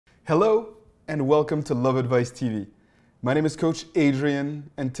Hello and welcome to Love Advice TV. My name is Coach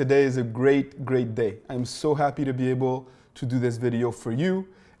Adrian and today is a great day. I'm so happy to be able to do this video for you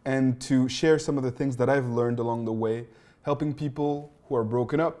and to share some of the things that I've learned along the way, helping people who are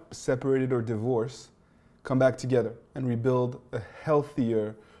broken up, separated or divorced, come back together and rebuild a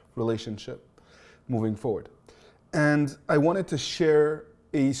healthier relationship moving forward. And I wanted to share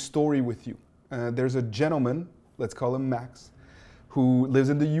a story with you. There's a gentleman, let's call him Max, who lives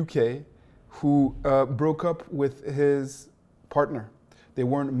in the UK, who broke up with his partner. They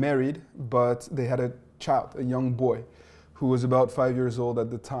weren't married, but they had a child, a young boy, who was about 5 years old at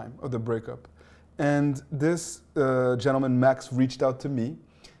the time of the breakup. And this gentleman, Max, reached out to me,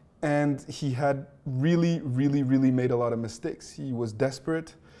 and he had really made a lot of mistakes. He was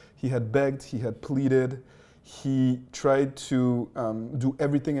desperate, he had begged, he had pleaded, he tried to do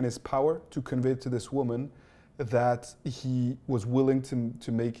everything in his power to convey to this woman that he was willing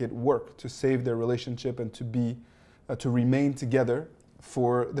to make it work, to save their relationship and to remain together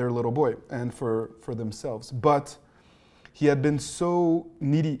for their little boy and for themselves. But he had been so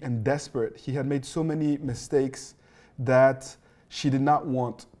needy and desperate, he had made so many mistakes that she did not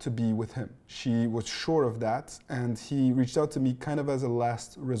want to be with him. She was sure of that, and he reached out to me kind of as a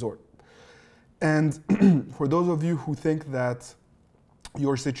last resort. And for those of you who think that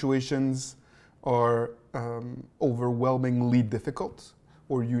your situations are overwhelmingly difficult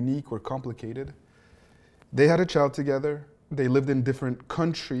or unique or complicated, they had a child together, they lived in different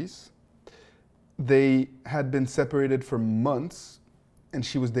countries, they had been separated for months, and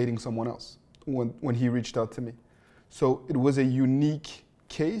she was dating someone else when he reached out to me. So it was a unique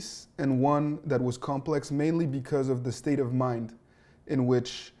case and one that was complex mainly because of the state of mind in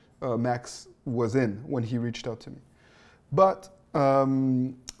which Max was in when he reached out to me. But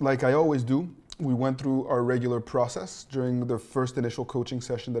like I always do, we went through our regular process during the first initial coaching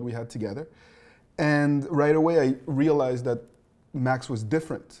session that we had together. And right away, I realized that Max was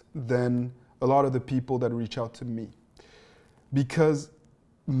different than a lot of the people that reach out to me. Because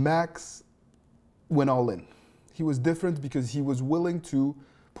Max went all in. He was different because he was willing to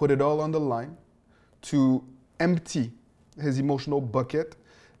put it all on the line, to empty his emotional bucket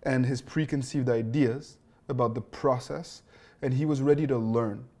and his preconceived ideas about the process, and he was ready to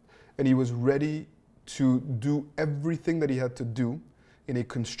learn. And he was ready to do everything that he had to do in a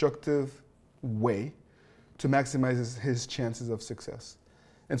constructive way to maximize his chances of success.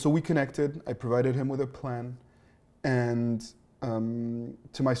 And so we connected, I provided him with a plan, and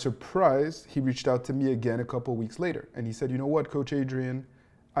to my surprise, he reached out to me again a couple weeks later. And he said, you know what, Coach Adrian,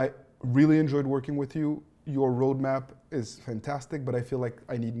 I really enjoyed working with you. Your roadmap is fantastic, but I feel like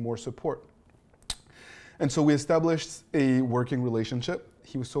I need more support. And so we established a working relationship.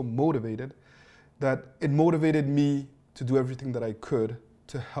 He was so motivated that it motivated me to do everything that I could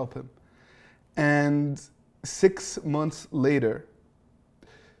to help him. And 6 months later,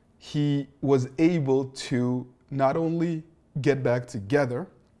 he was able to not only get back together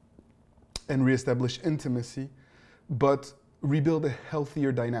and reestablish intimacy, but rebuild a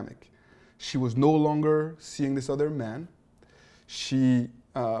healthier dynamic. She was no longer seeing this other man. She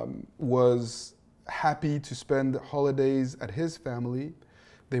was happy to spend holidays at his family.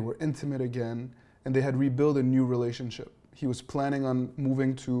 They were intimate again, and they had rebuilt a new relationship. He was planning on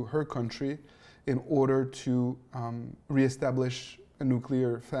moving to her country in order to reestablish a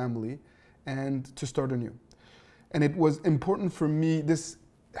nuclear family and to start anew. And it was important for me, this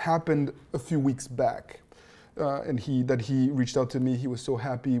happened a few weeks back, and he reached out to me. He was so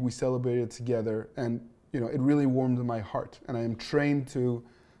happy, we celebrated together, and it really warmed my heart. And I am trained to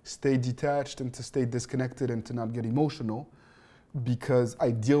stay detached and to stay disconnected and to not get emotional, because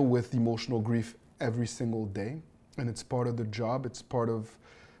I deal with emotional grief every single day, and it's part of the job. It's part of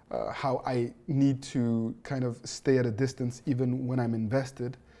how I need to kind of stay at a distance even when I'm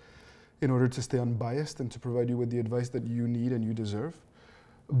invested, in order to stay unbiased and to provide you with the advice that you need and you deserve.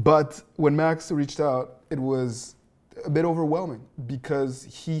 But when Max reached out, it was a bit overwhelming because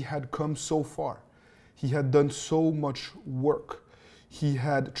he had come so far. He had done so much work. He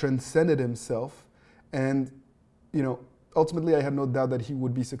had transcended himself, and ultimately I had no doubt that he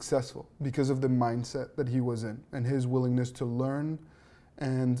would be successful because of the mindset that he was in and his willingness to learn,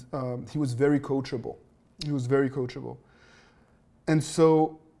 and he was very coachable. He was very coachable. And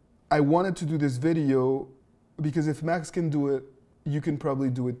so I wanted to do this video because if Max can do it, you can probably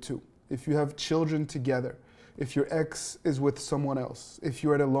do it too. If you have children together, if your ex is with someone else, if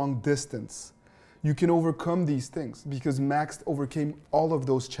you're at a long distance, you can overcome these things because Max overcame all of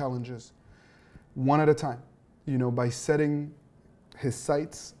those challenges one at a time, by setting his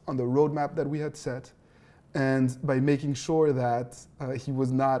sights on the roadmap that we had set and by making sure that he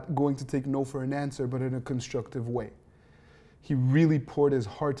was not going to take no for an answer, but in a constructive way. He really poured his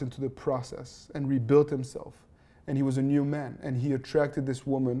heart into the process and rebuilt himself. And he was a new man. And he attracted this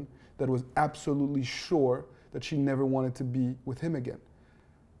woman that was absolutely sure that she never wanted to be with him again.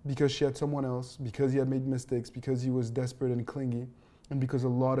 Because she had someone else, because he had made mistakes, because he was desperate and clingy, and because a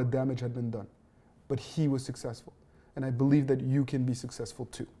lot of damage had been done. But he was successful. And I believe that you can be successful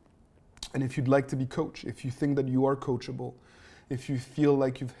too. And if you'd like to be coached, if you think that you are coachable, if you feel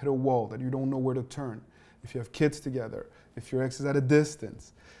like you've hit a wall, that you don't know where to turn, if you have kids together, if your ex is at a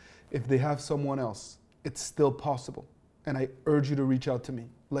distance, if they have someone else, it's still possible. And I urge you to reach out to me.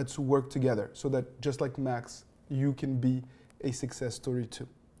 Let's work together so that just like Max, you can be a success story too.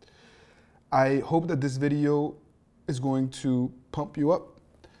 I hope that this video is going to pump you up.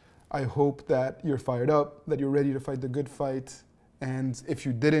 I hope that you're fired up, that you're ready to fight the good fight. And if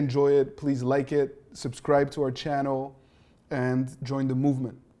you did enjoy it, please like it, subscribe to our channel, and join the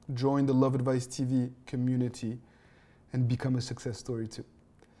movement. Join the Love Advice TV community and become a success story too.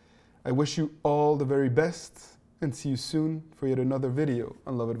 I wish you all the very best and see you soon for yet another video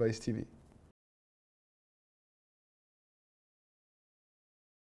on Love Advice TV.